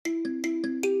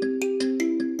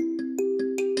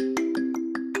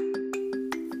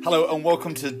Hello and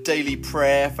welcome to Daily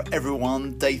Prayer for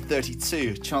Everyone, day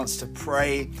 32. A chance to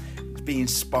pray, to be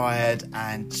inspired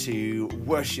and to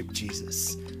worship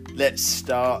Jesus. Let's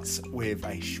start with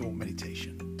a short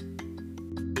meditation.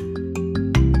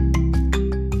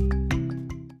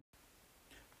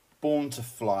 Born to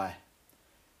fly.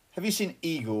 Have you seen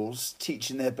eagles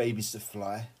teaching their babies to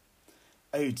fly?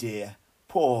 Oh dear,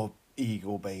 poor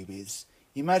eagle babies.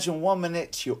 Imagine 1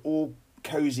 minute you're all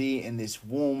cozy in this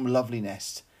warm, lovely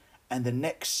nest, and the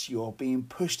next you're being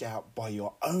pushed out by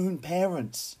your own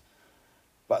parents.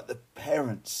 But the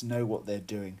parents know what they're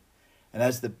doing, and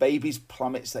as the babies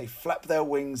plummets, they flap their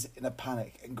wings in a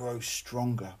panic and grow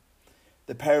stronger.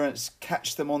 The parents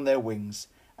catch them on their wings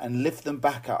and lift them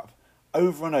back up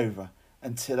over and over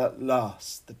until at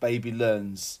last the baby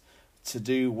learns to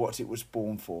do what it was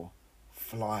born for,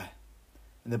 fly.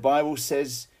 And the Bible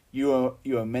says you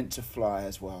are meant to fly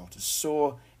as well, to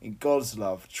soar in God's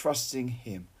love, trusting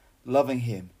Him, loving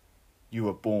Him. You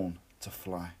were born to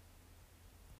fly.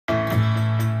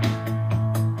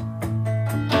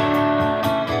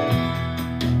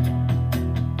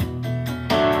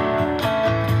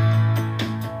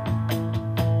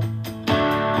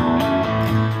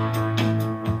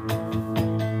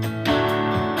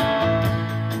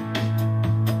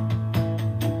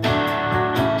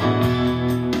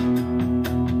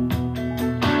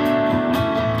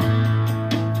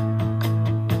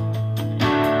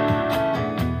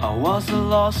 Was a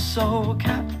lost soul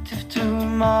captive to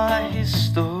my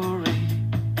history.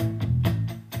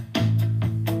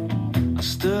 I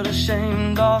stood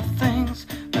ashamed of things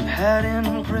that had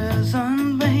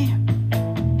imprisoned me.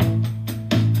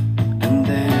 And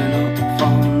then up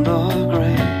from the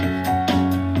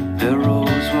grave there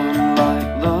rose one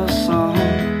like the sun,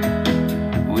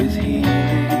 with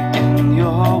healing in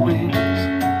your wings.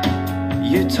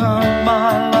 You turned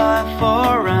my life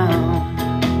around.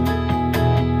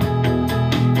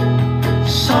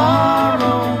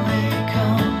 Sorrow may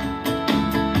come,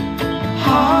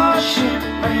 hardship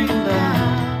rain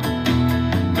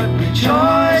down, but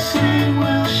rejoicing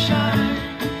will shine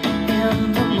in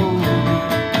the morning.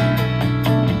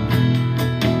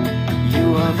 You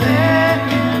are there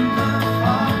in the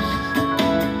frost,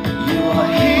 you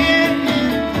are here in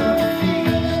the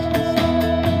feast.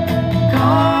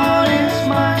 God is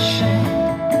my shame,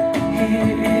 He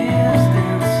is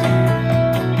dancing.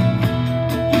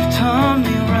 You've turned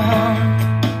me around.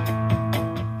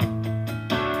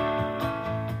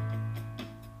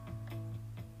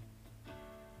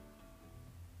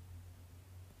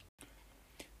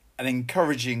 An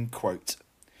encouraging quote.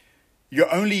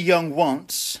 You're only young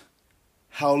once.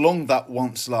 How long that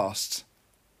once lasts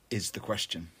is the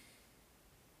question.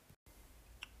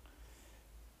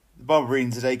 The Bible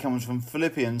reading today comes from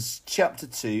Philippians chapter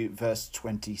 2, verse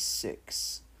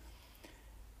 26.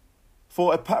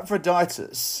 For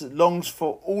Epaphroditus longs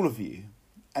for all of you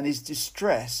and is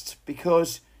distressed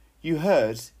because you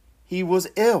heard he was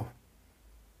ill.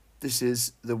 This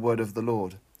is the word of the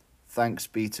Lord. Thanks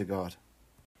be to God.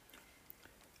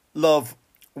 Love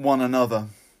one another.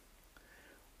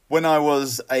 When I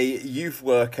was a youth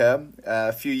worker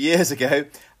a few years ago,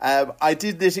 I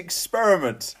did this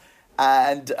experiment,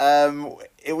 and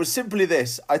it was simply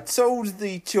this. I told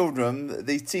the children,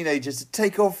 the teenagers, to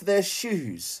take off their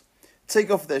shoes,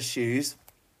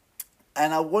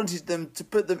 and I wanted them to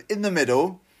put them in the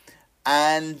middle,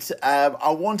 and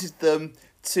I wanted them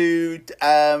to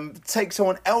take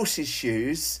someone else's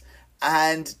shoes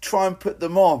and try and put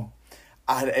them on.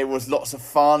 And it was lots of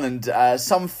fun, and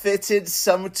some fitted,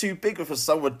 some were too big, for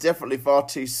some were definitely far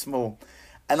too small.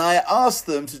 And I asked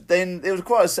them to then, it was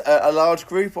quite a large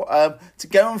group, to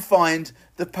go and find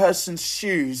the person's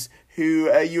shoes who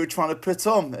you were trying to put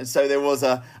on. And so there was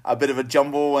a bit of a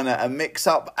jumble and a mix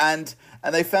up, and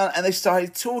they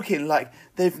started talking like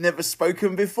they've never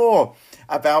spoken before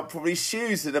about probably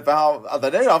shoes and about, I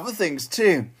don't know, other things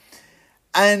too.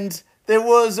 And there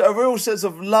was a real sense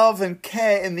of love and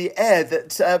care in the air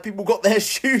that people got their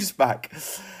shoes back.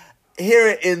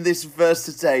 Here in this verse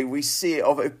today, we see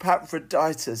of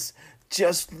Epaphroditus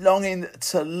just longing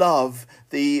to love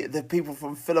the people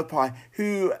from Philippi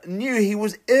who knew he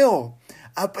was ill,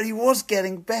 but he was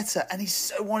getting better, and he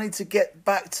so wanted to get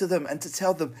back to them and to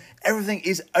tell them everything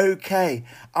is okay.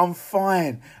 I'm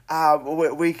fine.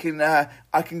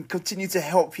 I can continue to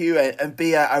help you and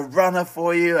be a runner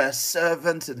for you, a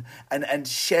servant, and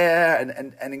share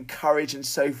and encourage and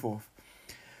so forth.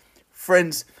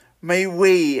 Friends, may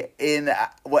we, in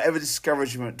whatever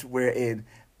discouragement we're in,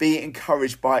 be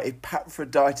encouraged by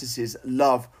Epaphroditus'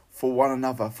 love for one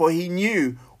another, for he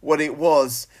knew what it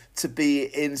was to be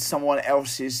in someone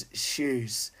else's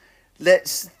shoes.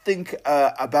 let's think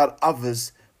about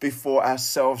others before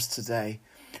ourselves today.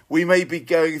 We may be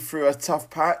going through a tough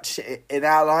patch in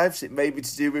our lives. It may be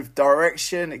to do with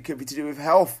direction. It could be to do with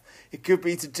health. It could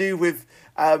be to do with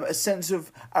a sense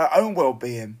of our own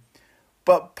well-being.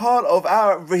 But part of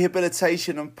our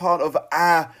rehabilitation and part of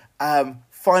our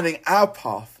finding our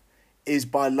path is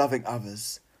by loving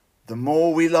others. The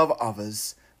more we love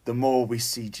others, the more we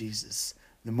see Jesus.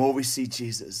 The more we see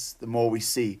Jesus, the more we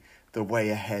see the way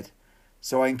ahead.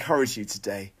 So I encourage you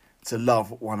today to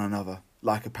love one another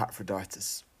like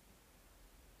Epaphroditus.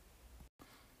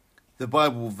 The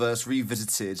Bible verse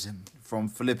revisited from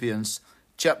Philippians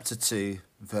chapter 2,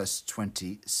 verse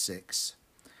 26.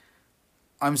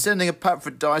 I'm sending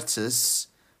Epaphroditus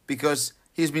because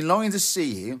he has been longing to see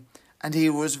you, and he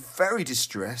was very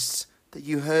distressed that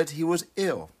you heard he was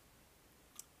ill.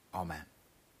 Amen.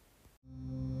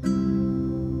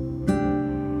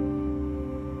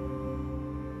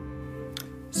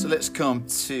 So let's come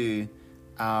to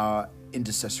our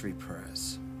intercessory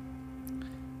prayers.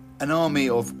 An army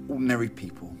of ordinary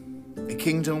people, a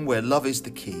kingdom where love is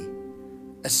the key,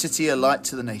 a city a light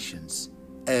to the nations,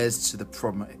 heirs to the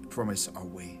promise are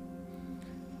we.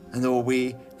 And Lord,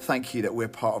 we thank you that we're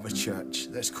part of a church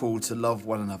that's called to love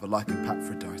one another like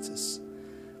Epaphroditus.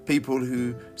 People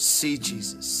who see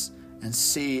Jesus and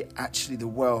see actually the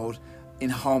world in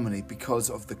harmony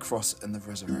because of the cross and the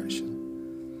resurrection.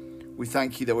 We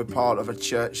thank you that we're part of a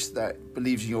church that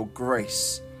believes in your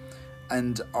grace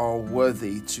and are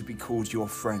worthy to be called your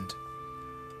friend.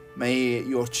 May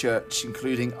your church,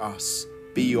 including us,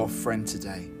 be your friend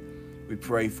today. We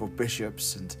pray for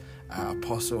bishops and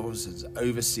apostles and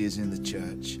overseers in the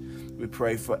church. We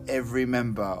pray for every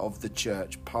member of the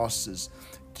church, pastors,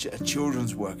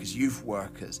 children's workers, youth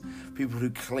workers, people who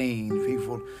clean,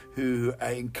 people who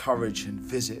encourage and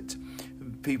visit,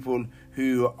 people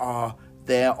who are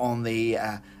there on the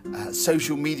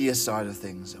social media side of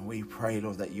things. And we pray,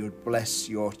 Lord, that you would bless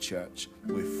your church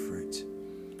with fruit.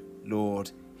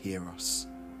 Lord, hear us.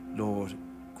 Lord,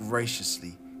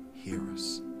 graciously hear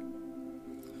us.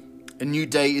 A new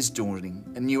day is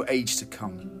dawning, a new age to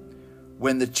come,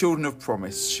 when the children of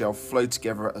promise shall flow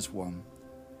together as one.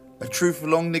 A truth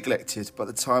long neglected, but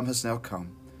the time has now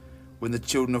come, when the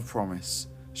children of promise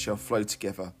shall flow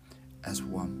together as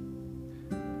one.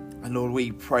 And Lord,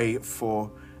 we pray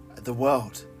for the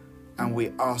world, and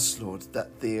we ask, Lord,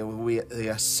 that there will be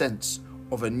a sense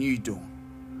of a new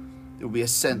dawn. There will be a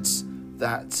sense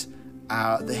that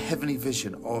the heavenly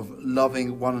vision of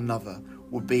loving one another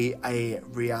will be a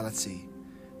reality,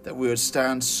 that we would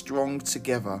stand strong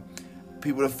together,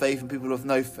 people of faith and people of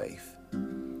no faith.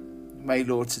 May,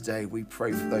 Lord, today we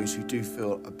pray for those who do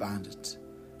feel abandoned,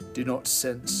 do not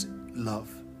sense love,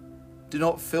 do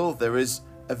not feel there is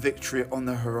a victory on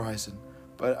the horizon,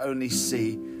 but only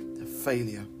see the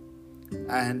failure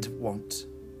and want.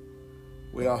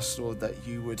 We ask, Lord, that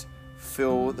you would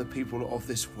fill the people of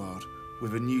this world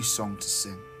with a new song to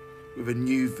sing, with a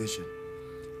new vision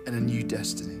and a new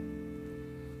destiny.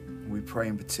 We pray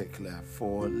in particular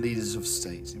for leaders of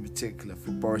states, in particular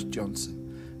for Boris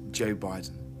Johnson, Joe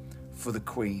Biden, for the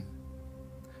Queen,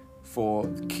 for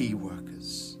key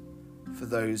workers, for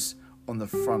those on the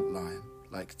front line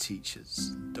like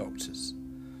teachers, doctors.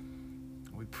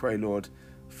 We pray, Lord,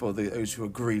 for those who are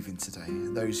grieving today,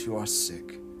 and those who are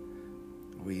sick.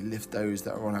 We lift those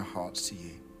that are on our hearts to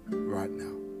you right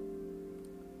now.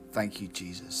 Thank you,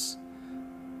 Jesus,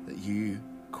 that you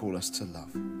call us to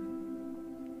love.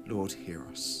 Lord, hear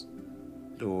us.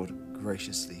 Lord,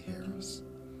 graciously hear us.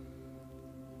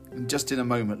 And just in a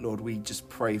moment, Lord, we just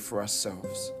pray for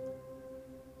ourselves.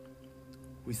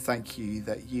 We thank you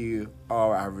that you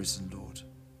are our risen Lord,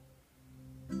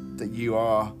 that you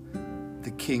are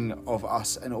the King of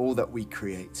us and all that we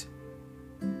create.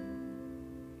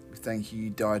 We thank you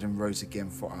died and rose again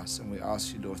for us, and we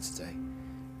ask you, Lord, today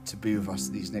to be with us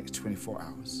these next 24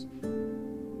 hours.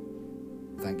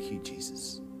 Thank you,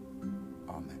 Jesus.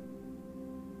 Amen.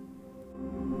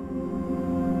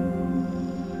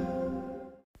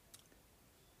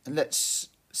 And let's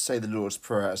say the Lord's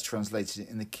Prayer as translated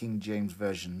in the King James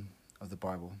Version of the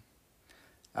Bible.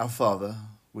 Our Father,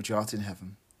 which art in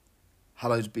heaven,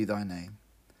 hallowed be thy name.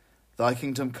 Thy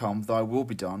kingdom come, thy will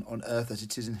be done on earth as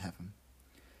it is in heaven.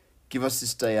 Give us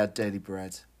this day our daily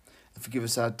bread, and forgive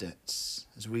us our debts,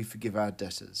 as we forgive our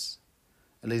debtors.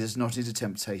 And lead us not into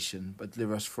temptation, but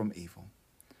deliver us from evil.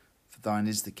 For thine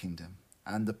is the kingdom,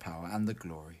 and the power, and the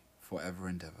glory, for ever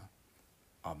and ever.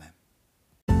 Amen.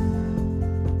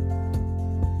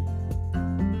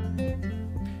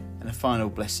 And a final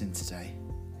blessing today.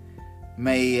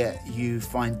 May you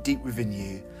find deep within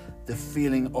you the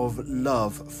feeling of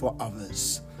love for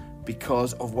others,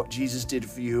 because of what Jesus did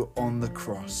for you on the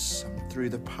cross. And through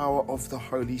the power of the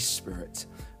Holy Spirit,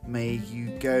 may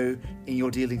you go in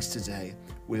your dealings today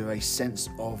with a sense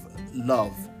of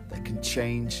love that can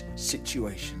change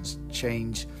situations,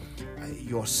 change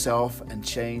yourself, and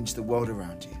change the world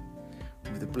around you.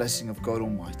 With the blessing of God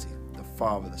Almighty, the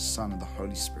Father, the Son, and the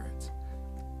Holy Spirit,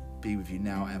 be with you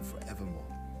now and forevermore.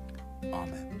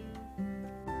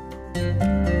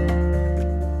 Amen.